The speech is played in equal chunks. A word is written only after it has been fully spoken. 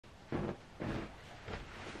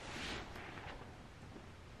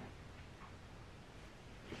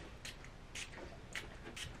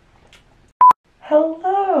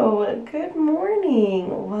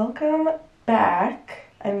morning. Welcome back.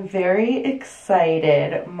 I'm very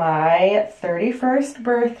excited. My 31st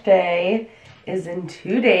birthday is in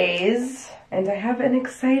 2 days and I have an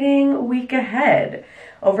exciting week ahead.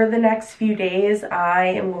 Over the next few days, I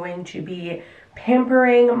am going to be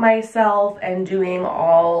pampering myself and doing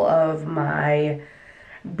all of my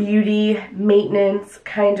beauty maintenance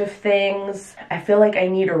kind of things. I feel like I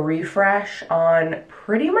need a refresh on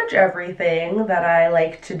pretty much everything that I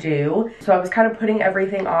like to do. So I was kind of putting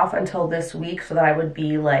everything off until this week so that I would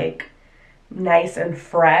be like nice and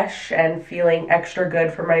fresh and feeling extra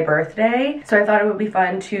good for my birthday. So I thought it would be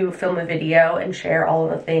fun to film a video and share all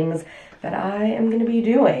of the things that I am going to be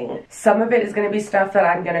doing. Some of it is going to be stuff that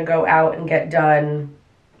I'm going to go out and get done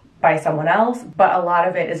by someone else, but a lot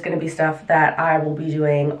of it is going to be stuff that I will be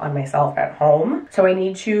doing on myself at home. So I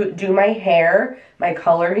need to do my hair. My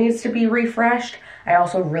color needs to be refreshed. I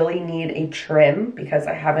also really need a trim because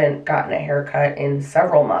I haven't gotten a haircut in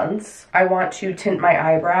several months. I want to tint my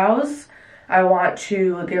eyebrows. I want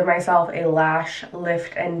to give myself a lash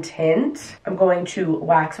lift and tint. I'm going to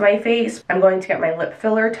wax my face. I'm going to get my lip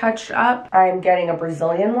filler touched up. I'm getting a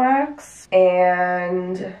Brazilian wax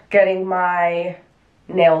and getting my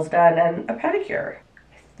nails done and a pedicure.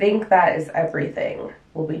 I think that is everything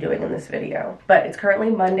we'll be doing in this video. But it's currently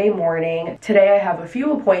Monday morning. Today I have a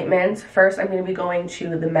few appointments. First, I'm going to be going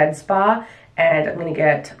to the med spa and I'm going to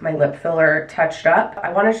get my lip filler touched up.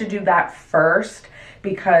 I wanted to do that first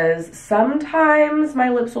because sometimes my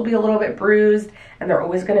lips will be a little bit bruised and they're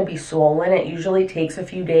always going to be swollen. It usually takes a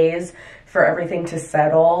few days for everything to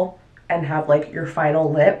settle and have like your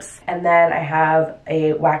final lips. And then I have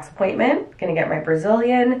a wax appointment, gonna get my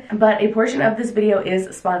Brazilian. But a portion of this video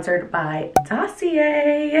is sponsored by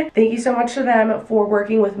Dossier. Thank you so much to them for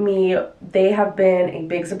working with me. They have been a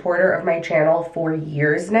big supporter of my channel for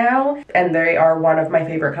years now, and they are one of my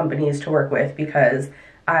favorite companies to work with because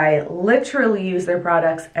I literally use their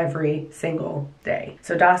products every single day.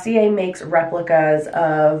 So Dossier makes replicas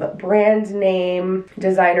of brand name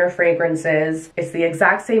designer fragrances. It's the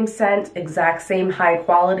exact same scent, exact same high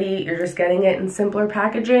quality. You're just getting it in simpler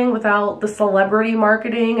packaging without the celebrity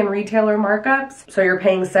marketing and retailer markups. So you're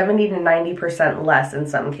paying 70 to 90% less in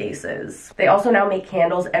some cases. They also now make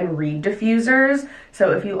candles and reed diffusers.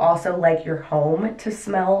 So if you also like your home to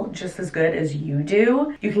smell just as good as you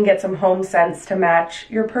do, you can get some home scents to match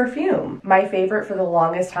your perfume. My favorite for the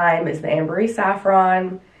longest time is the Ambery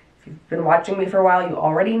Saffron. If you've been watching me for a while, you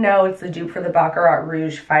already know it's the dupe for the Baccarat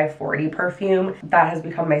Rouge 540 perfume. That has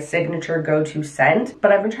become my signature go-to scent,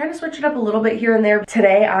 but I've been trying to switch it up a little bit here and there.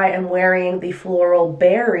 Today I am wearing the Floral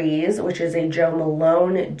Berries, which is a Jo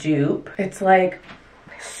Malone dupe. It's like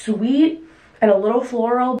sweet and a little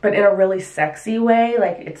floral, but in a really sexy way.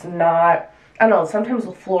 Like it's not, I don't know, sometimes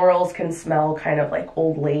florals can smell kind of like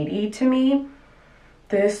old lady to me.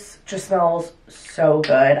 This just smells so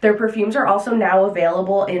good. Their perfumes are also now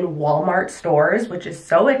available in Walmart stores, which is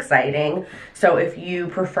so exciting. So if you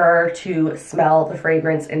prefer to smell the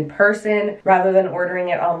fragrance in person rather than ordering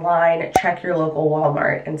it online, check your local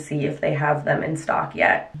Walmart and see if they have them in stock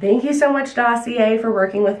yet. Thank you so much, Dossier, for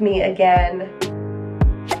working with me again.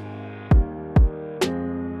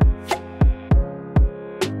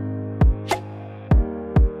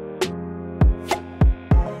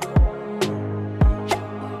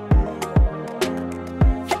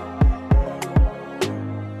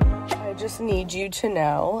 Need you to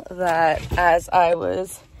know that as I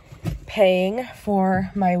was paying for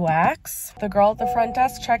my wax, the girl at the front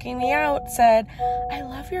desk checking me out said, "I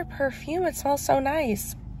love your perfume, it smells so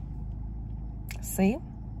nice." See,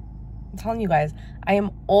 I'm telling you guys, I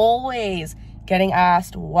am always getting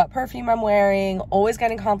asked what perfume I'm wearing, always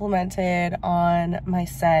getting complimented on my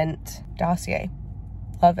scent. Dossier,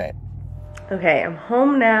 love it. Okay, I'm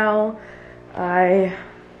home now. I'm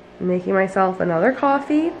making myself another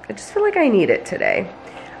coffee. I just feel like I need it today.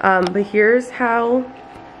 But here's how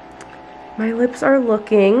my lips are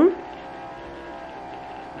looking.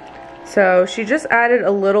 So she just added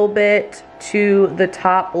a little bit to the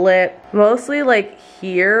top lip, mostly like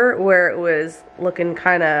here where it was looking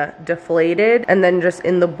kind of deflated, and then just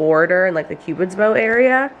in the border and like the Cupid's bow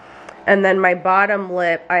area. And then my bottom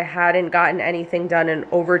lip, I hadn't gotten anything done in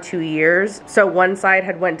over 2 years. So one side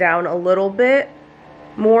had went down a little bit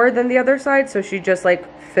more than the other side, so she just like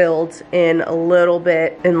filled in a little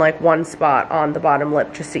bit in like one spot on the bottom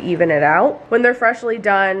lip just to even it out. When they're freshly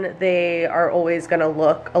done, they are always gonna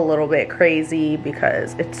look a little bit crazy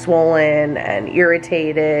because it's swollen and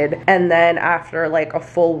irritated, and then after like a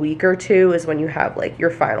full week or two is when you have like your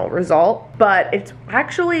final result. But it's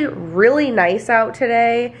actually really nice out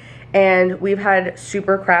today. and we've had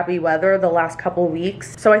super crappy weather the last couple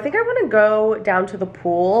weeks. So I think I want to go down to the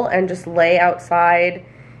pool and just lay outside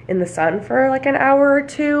in the sun for like an hour or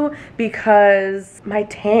two, because my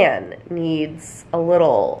tan needs a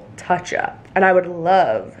little touch up, and I would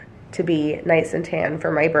love to be nice and tan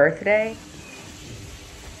for my birthday.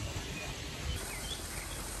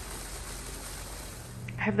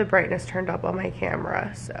 I have the brightness turned up on my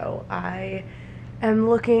camera, so I am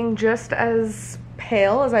looking just as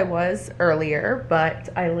pale as I was earlier, but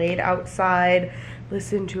I laid outside,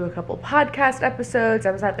 listened to a couple podcast episodes.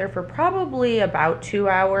 I was out there for probably about 2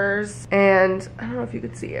 hours, and I don't know if you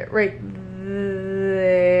could see it right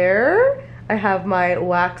there. I have my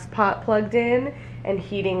wax pot plugged in and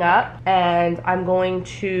heating up, and I'm going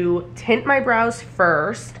to tint my brows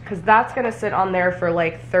first, because that's gonna sit on there for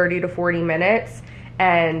like 30 to 40 minutes.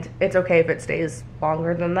 And it's okay if it stays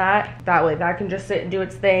longer than that. That way that can just sit and do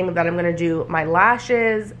its thing. Then I'm gonna do my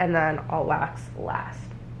lashes, and then I'll wax last.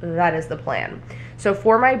 That is the plan. So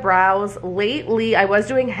for my brows, lately I was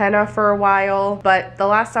doing henna for a while, but the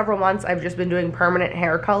last several months I've just been doing permanent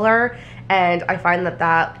hair color, and I find that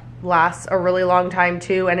that lasts a really long time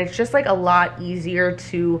too, and it's just like a lot easier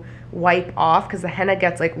to wipe off, because the henna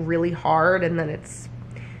gets like really hard, and then it's,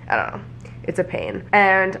 I don't know, it's a pain.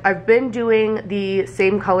 And I've been doing the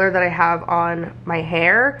same color that I have on my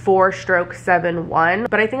hair, 4-stroke 7-1,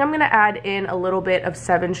 but I think I'm gonna add in a little bit of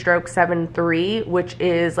 7-stroke 7-3, which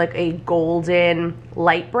is like a golden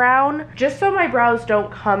light brown, just so my brows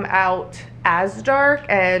don't come out as dark,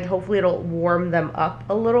 and hopefully it'll warm them up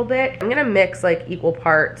a little bit. I'm gonna mix like equal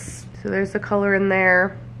parts. So there's the color in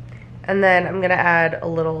there, and then I'm gonna add a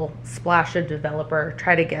little splash of developer,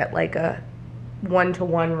 try to get like a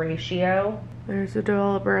 1-to-1 ratio. There's a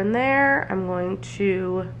developer in there. I'm going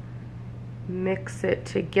to mix it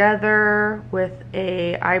together with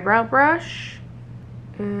a eyebrow brush,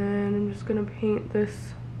 and I'm just gonna paint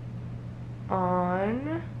this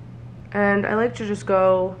on. And I like to just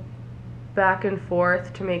go back and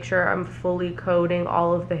forth to make sure I'm fully coating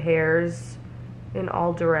all of the hairs in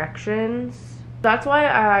all directions. That's why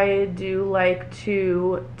I do like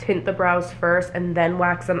to tint the brows first and then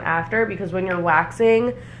wax them after, because when you're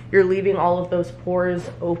waxing, you're leaving all of those pores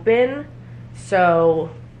open, so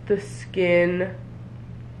the skin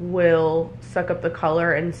will suck up the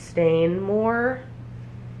color and stain more.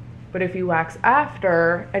 But if you wax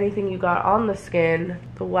after, anything you got on the skin,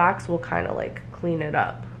 the wax will kind of like clean it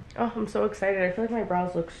up. Oh, I'm so excited. I feel like my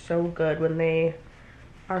brows look so good when they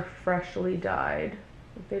are freshly dyed.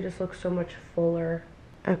 They just look so much fuller.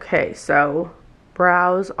 Okay, so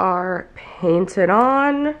brows are painted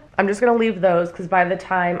on. I'm just gonna leave those, because by the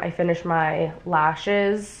time I finish my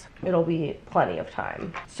lashes, it'll be plenty of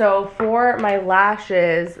time. So for my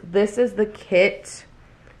lashes, this is the kit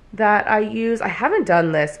that I use. I haven't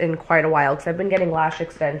done this in quite a while, because I've been getting lash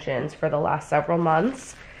extensions for the last several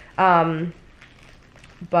months. But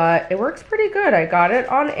it works pretty good. I got it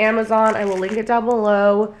on Amazon. I will link it down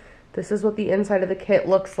below. This is what the inside of the kit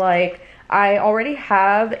looks like. I already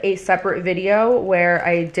have a separate video where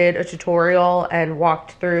I did a tutorial and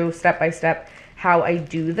walked through step by step how I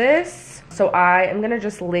do this. So I am gonna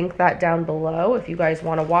just link that down below if you guys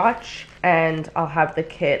wanna watch, and I'll have the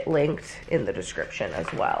kit linked in the description as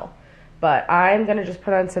well. But I'm gonna just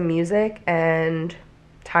put on some music and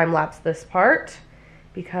time lapse this part,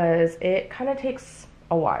 because it kind of takes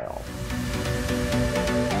a while.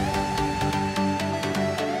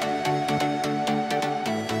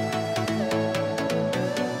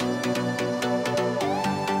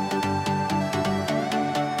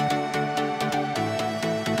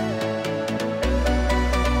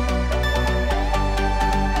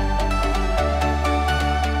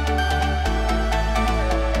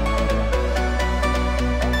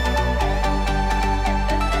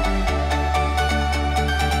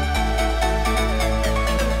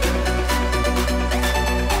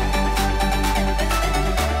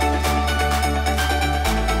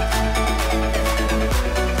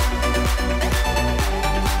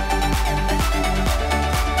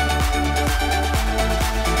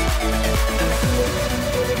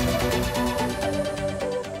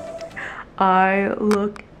 I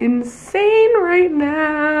look insane right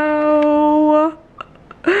now.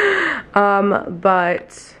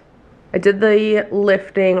 But I did the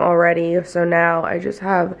lifting already, so now I just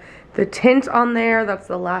have the tint on there. That's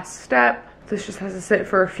the last step. This just has to sit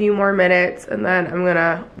for a few more minutes, and then I'm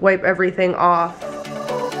gonna wipe everything off.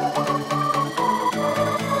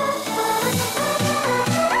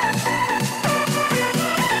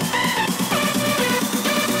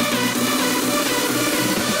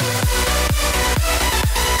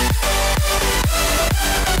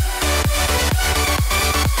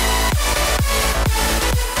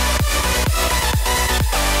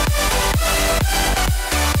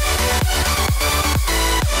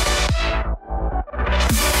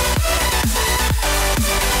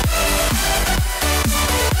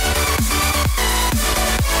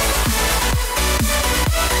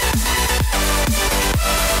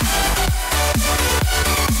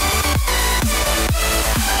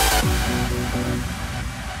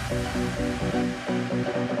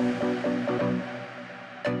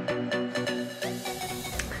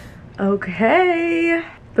 Okay.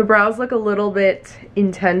 The brows look a little bit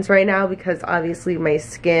intense right now because obviously my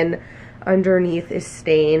skin underneath is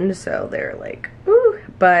stained, so they're like, ooh.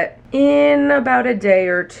 But in about a day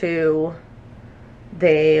or two,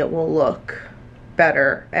 they will look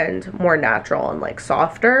better and more natural and like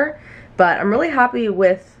softer. But I'm really happy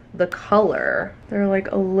with the color. They're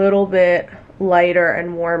like a little bit lighter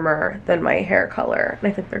and warmer than my hair color.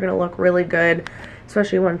 And I think they're gonna look really good,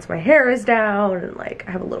 especially once my hair is down and like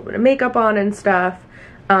I have a little bit of makeup on and stuff.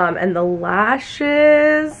 And the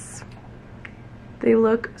lashes, they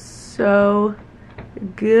look so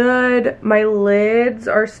good. My lids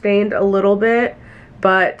are stained a little bit,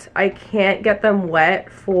 but I can't get them wet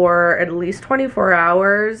for at least 24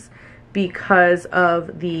 hours because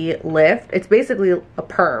of the lift. It's basically a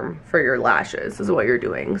perm for your lashes is what you're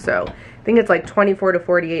doing. So I think it's like 24 to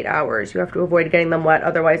 48 hours. You have to avoid getting them wet,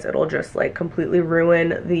 otherwise it'll just like completely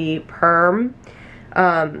ruin the perm.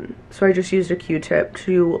 So I just used a Q-tip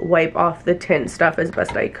to wipe off the tint stuff as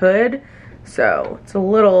best I could. So it's a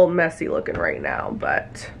little messy looking right now,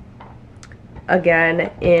 but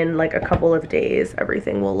again, in like a couple of days,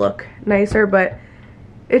 everything will look nicer. But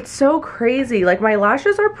it's so crazy. Like my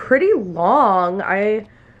lashes are pretty long. I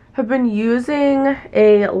have been using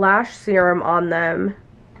a lash serum on them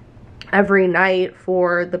every night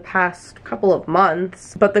for the past couple of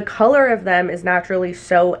months, but the color of them is naturally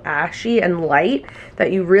so ashy and light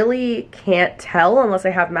that you really can't tell unless I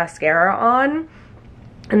have mascara on.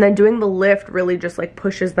 And then doing the lift really just like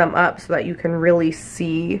pushes them up so that you can really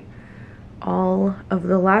see all of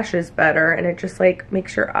the lashes better, and it just like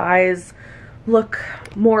makes your eyes look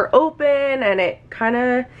more open, and it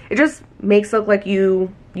just makes it look like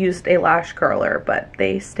you used a lash curler, but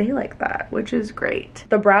they stay like that, which is great.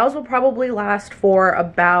 The brows will probably last for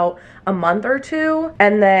about a month or two,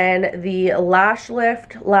 and then the lash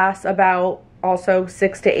lift lasts about also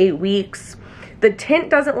 6 to 8 weeks. The tint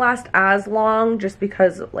doesn't last as long just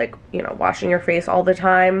because of like, you know, washing your face all the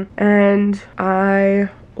time. And I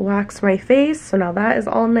wax my face, so now that is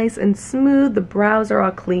all nice and smooth. The brows are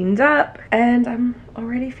all cleaned up, and I'm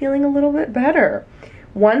already feeling a little bit better.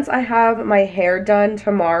 Once I have my hair done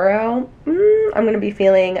tomorrow, I'm gonna be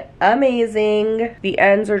feeling amazing. The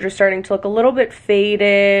ends are just starting to look a little bit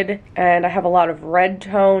faded, and I have a lot of red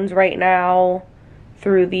tones right now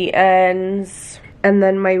through the ends. And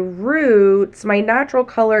then my roots, my natural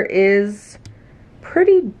color is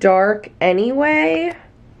pretty dark anyway.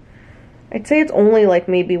 I'd say it's only like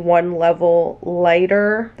maybe one level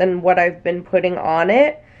lighter than what I've been putting on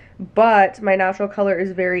it, but my natural color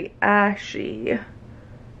is very ashy.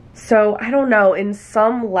 So I don't know, in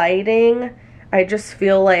some lighting, I just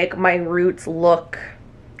feel like my roots look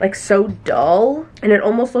like so dull, and it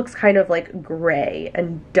almost looks kind of like gray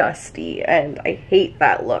and dusty, and I hate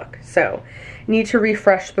that look. So I need to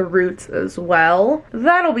refresh the roots as well.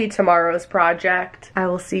 That'll be tomorrow's project. I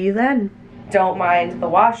will see you then. Don't mind the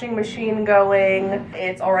washing machine going.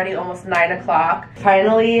 It's already almost 9 o'clock.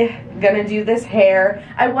 Finally gonna do this hair.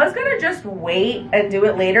 I was gonna just wait and do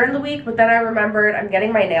it later in the week, but then I remembered I'm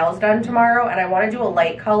getting my nails done tomorrow and I wanna do a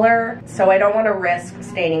light color, so I don't wanna risk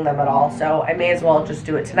staining them at all. So I may as well just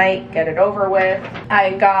do it tonight, get it over with.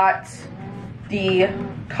 I got the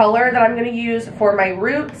color that I'm gonna use for my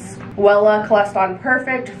roots, Wella Celeston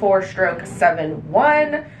Perfect 4-stroke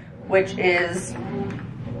 7-1, which is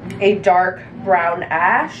a dark brown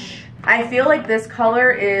ash. I feel like this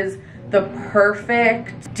color is the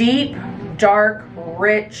perfect deep, dark,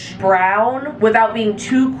 rich brown without being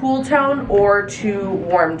too cool tone or too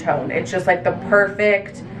warm tone. It's just like the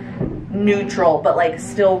perfect neutral, but like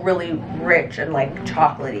still really rich and like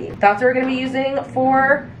chocolatey. That's what we're gonna be using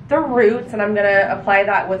for the roots, and I'm gonna apply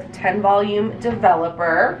that with 10 volume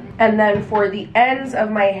developer. And then for the ends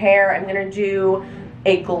of my hair, I'm gonna do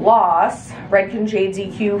a gloss, Redken Jade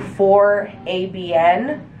DQ 4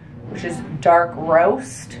 ABN, which is dark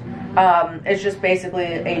roast. It's just basically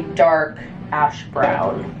a dark ash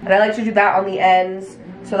brown. And I like to do that on the ends,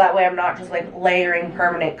 so that way I'm not just like layering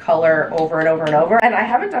permanent color over and over and over. And I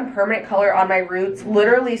haven't done permanent color on my roots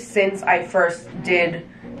literally since I first did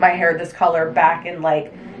my hair this color back in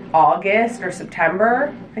like August or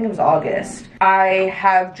September. I think it was August. I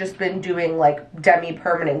have just been doing like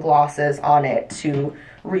demi-permanent glosses on it to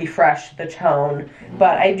refresh the tone,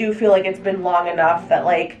 but I do feel like it's been long enough that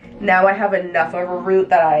like now I have enough of a root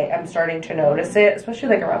that I am starting to notice it, especially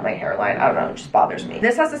like around my hairline. I don't know, it just bothers me.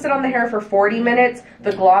 This has to sit on the hair for 40 minutes.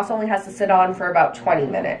 The gloss only has to sit on for about 20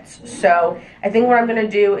 minutes. So I think what I'm gonna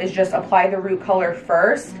do is just apply the root color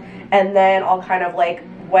first, and then I'll kind of like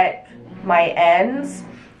wet my ends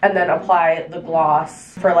and then apply the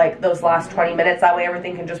gloss for like those last 20 minutes. That way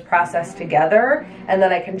everything can just process together, and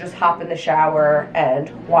then I can just hop in the shower and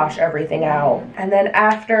wash everything out. And then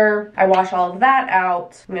after I wash all of that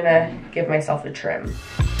out, I'm gonna give myself a trim.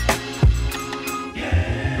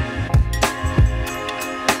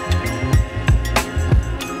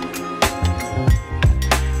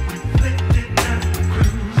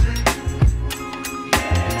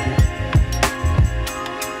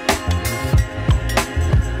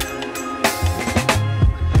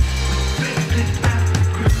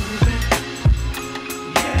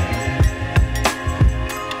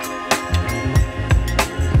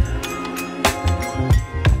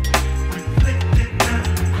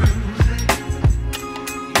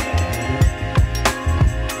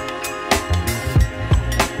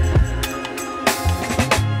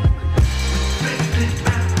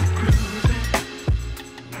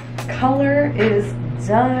 Color is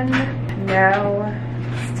done. Now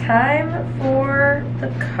it's time for the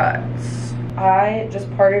cuts. I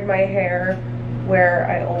just parted my hair where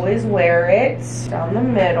I always wear it, down the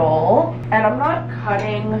middle. And I'm not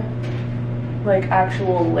cutting like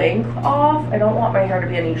actual length off. I don't want my hair to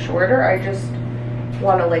be any shorter. I just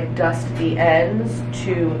want to like dust the ends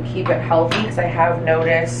to keep it healthy, because I have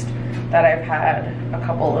noticed that I've had a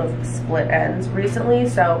couple of split ends recently.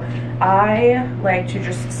 So I like to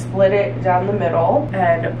just split it down the middle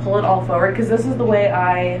and pull it all forward, because this is the way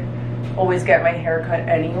I always get my hair cut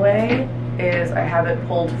anyway, is I have it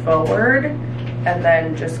pulled forward and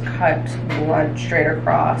then just cut blunt straight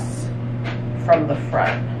across from the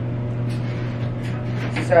front.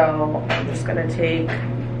 So I'm just gonna take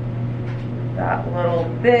that little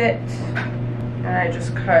bit and I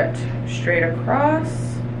just cut straight across,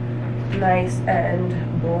 nice and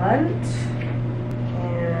blunt,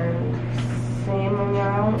 and same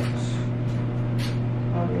amount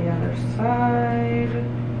on the other side.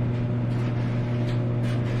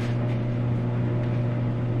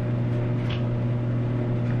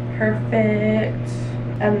 Perfect.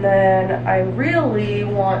 And then I really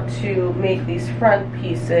want to make these front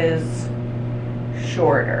pieces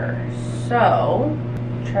shorter. So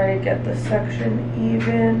try to get the section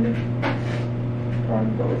even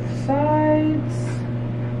on both sides.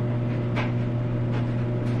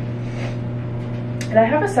 And I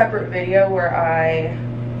have a separate video where I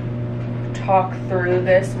talk through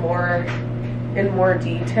this in more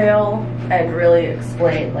detail and really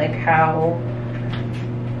explain like how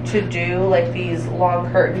to do like these long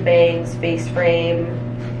curtain bangs, face frame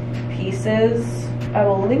pieces. I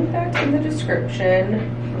will link that in the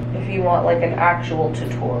description if you want like an actual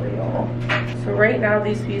tutorial. So right now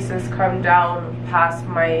these pieces come down past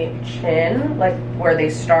my chin, like where they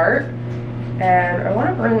start, and I want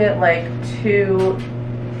to bring it like to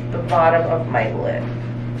the bottom of my lip.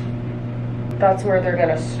 That's where they're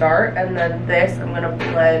gonna start, and then this I'm gonna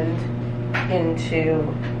blend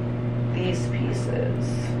into these pieces.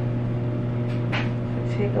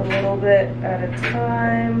 So take a little bit at a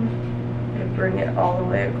time and bring it all the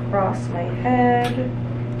way across my head.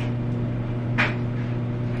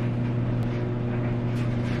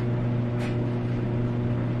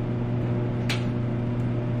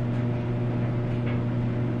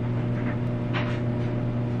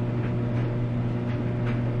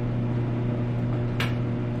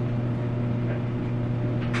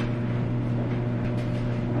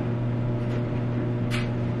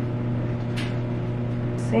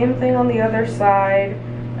 Same thing on the other side,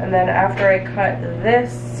 and then after I cut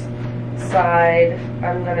this side,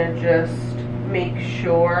 I'm gonna just make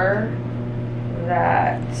sure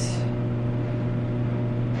that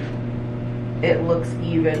it looks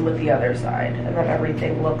even with the other side, and then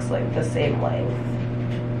everything looks like the same length.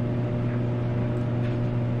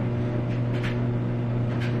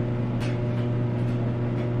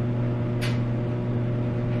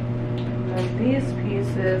 These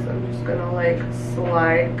pieces I'm just gonna like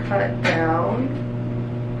slide cut down.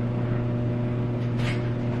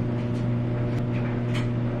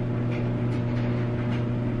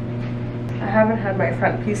 I haven't had my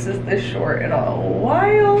front pieces this short in a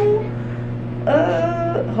while.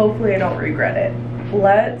 Hopefully I don't regret it.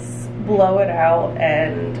 Let's blow it out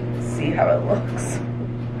and see how it looks.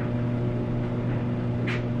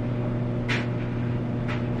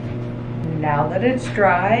 Now that it's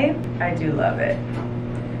dry, I do love it.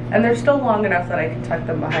 And they're still long enough that I can tuck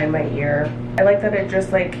them behind my ear. I like that it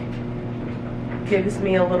just like gives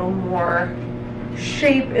me a little more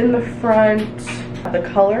shape in the front. The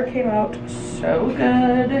color came out so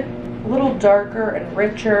good. A little darker and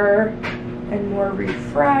richer and more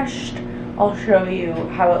refreshed, I'll show you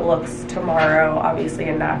how it looks tomorrow, obviously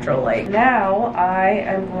in natural light. Now I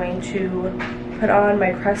am going to put on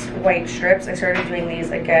my Crest white strips. I started doing these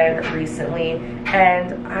again recently,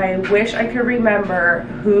 and I wish I could remember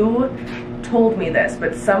who told me this,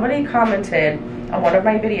 but somebody commented on one of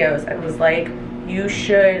my videos and was like, you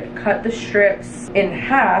should cut the strips in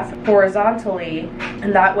half horizontally,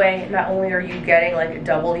 and that way not only are you getting like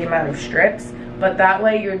double the amount of strips, but that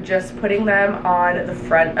way you're just putting them on the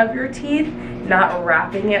front of your teeth, not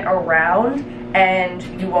wrapping it around, and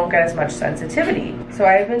you won't get as much sensitivity. So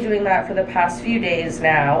I've been doing that for the past few days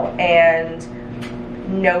now,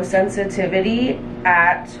 and no sensitivity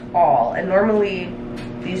at all. And normally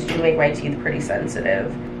these do make my teeth pretty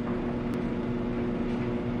sensitive.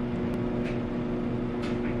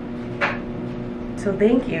 So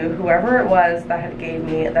thank you, whoever it was that had gave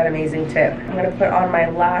me that amazing tip. I'm gonna put on my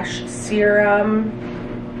lash serum.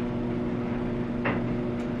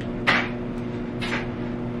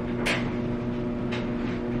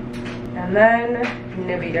 And then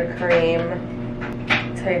Nivea cream.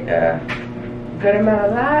 Take a good amount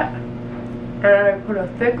of that. And I put a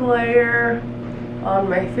thick layer on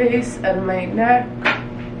my face and my neck.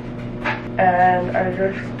 And I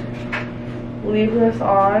just leave this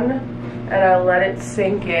on and I let it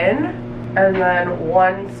sink in, and then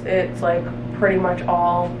once it's like pretty much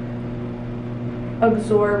all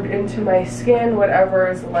absorbed into my skin, whatever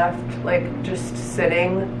is left like just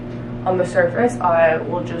sitting on the surface, I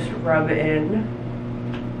will just rub it in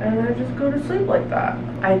and I just go to sleep like that.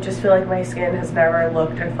 I just feel like my skin has never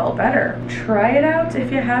looked and felt better. Try it out if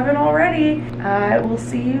you haven't already. I will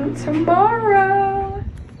see you tomorrow.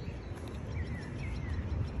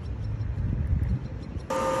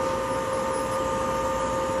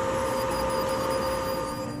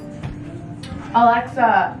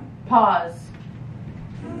 Alexa, pause.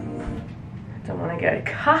 Don't want to get a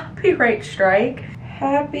copyright strike.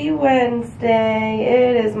 Happy Wednesday.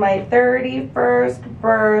 It is my 31st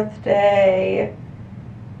birthday.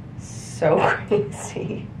 So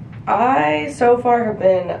crazy. I so far have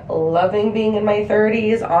been loving being in my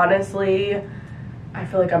 30s. Honestly, I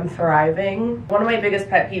feel like I'm thriving. One of my biggest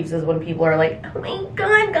pet peeves is when people are like, oh my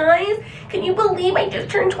god, guys, can you believe I just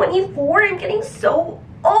turned 24? I'm getting so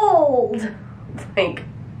old. It's like,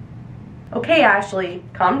 okay, Ashley,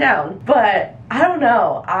 calm down. But I don't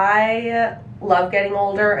know, I love getting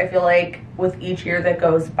older. I feel like with each year that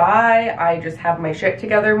goes by, I just have my shit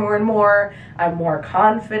together more and more. I'm more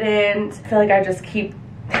confident. I feel like I just keep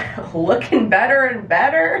looking better and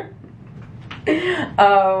better.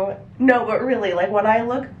 No, but really, like when I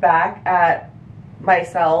look back at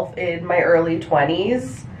myself in my early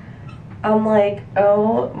 20s, I'm like,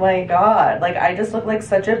 oh my god, like I just look like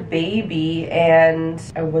such a baby, and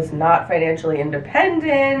I was not financially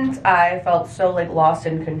independent. I felt so like lost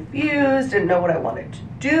and confused, didn't know what I wanted to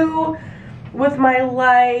do with my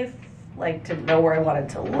life, like didn't know where I wanted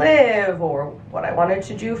to live or what I wanted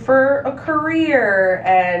to do for a career,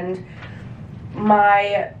 and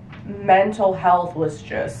my mental health was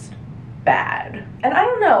just bad. And I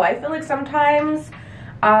don't know, I feel like sometimes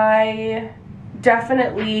I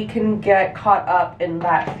definitely can get caught up in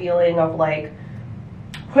that feeling of like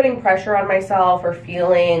putting pressure on myself, or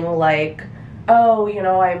feeling like, oh, you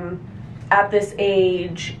know, I'm at this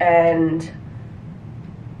age, and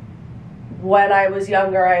when I was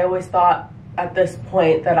younger I always thought at this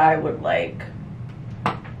point that I would like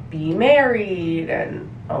be married and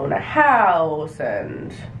own a house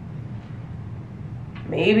and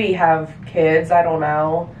maybe have kids, I don't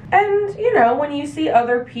know. And, you know, when you see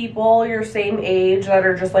other people your same age that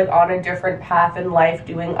are just like on a different path in life,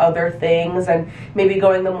 doing other things and maybe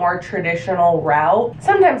going the more traditional route,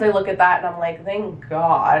 sometimes I look at that and I'm like, thank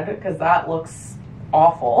God, because that looks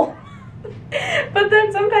awful. But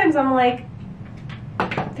then sometimes I'm like,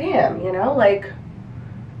 damn, you know, like,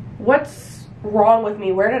 what's wrong with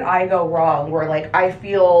me? Where did I go wrong? Where like I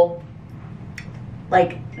feel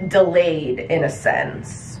like delayed in a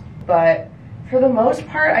sense. But for the most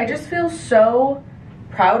part, I just feel so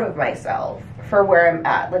proud of myself for where I'm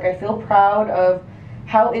at. Like I feel proud of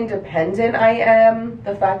how independent I am,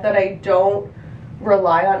 the fact that I don't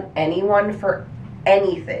rely on anyone for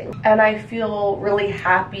anything. And I feel really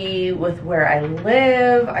happy with where I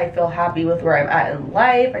live. I feel happy with where I'm at in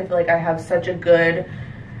life. I feel like I have such a good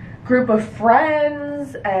group of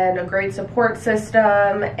friends and a great support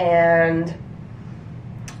system, and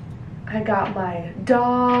I got my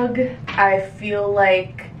dog. I feel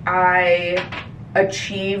like I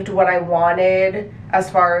achieved what I wanted as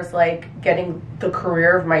far as like getting the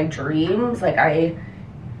career of my dreams. Like I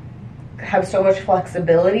have so much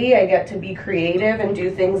flexibility. I get to be creative and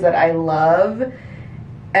do things that I love.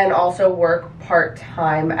 and also work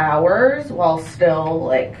part-time hours while still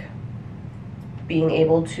like being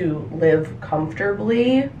able to live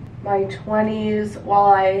comfortably. My 20s, while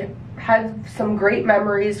I had some great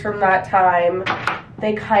memories from that time,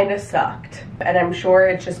 they kind of sucked. And I'm sure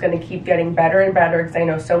it's just gonna keep getting better and better, because I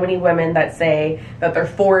know so many women that say that their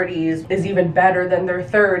 40s is even better than their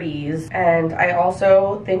 30s. And I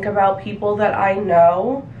also think about people that I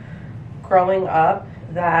know growing up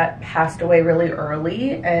that passed away really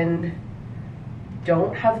early and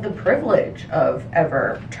don't have the privilege of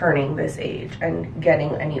ever turning this age and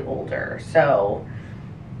getting any older. So,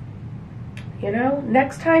 you know,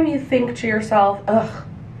 next time you think to yourself, ugh,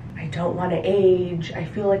 I don't want to age, I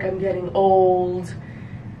feel like I'm getting old,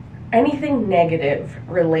 anything negative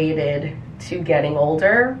related to getting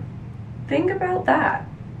older, think about that.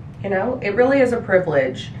 You know, it really is a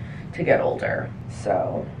privilege to get older.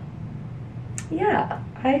 So yeah,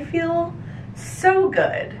 I feel so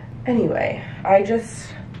good. Anyway, I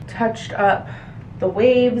just touched up the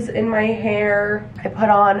waves in my hair. I put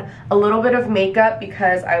on a little bit of makeup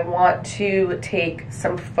because I want to take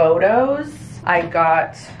some photos. I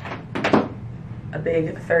got a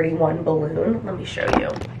big 31 balloon. Let me show you.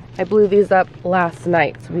 I blew these up last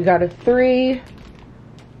night. So we got a 3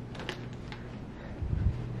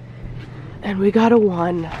 and we got a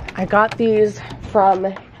 1. I got these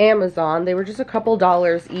from Amazon. They were just a couple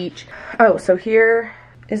dollars each. Oh, so here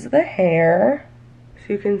is the hair.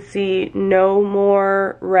 So you can see no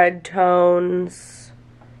more red tones.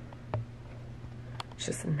 It's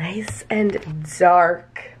just nice and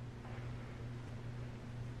dark.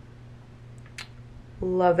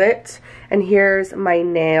 Love it. And here's my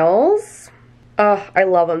nails. I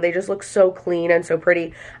love them. They just look so clean and so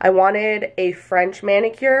pretty. I wanted a French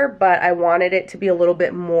manicure, but I wanted it to be a little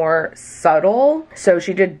bit more subtle. So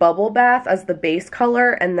she did Bubble Bath as the base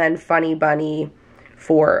color and then Funny Bunny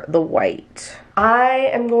for the white. I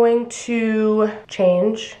am going to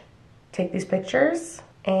change, take these pictures,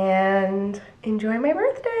 and enjoy my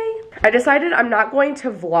birthday. I decided I'm not going to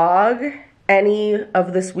vlog any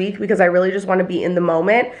of this week because I really just want to be in the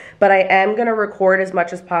moment, but I am going to record as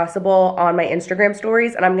much as possible on my Instagram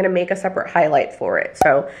stories, and I'm going to make a separate highlight for it.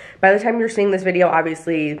 So by the time you're seeing this video,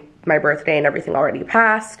 obviously my birthday and everything already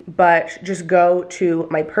passed, but just go to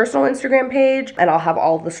my personal Instagram page and I'll have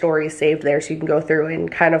all the stories saved there so you can go through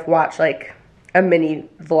and kind of watch like a mini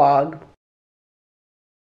vlog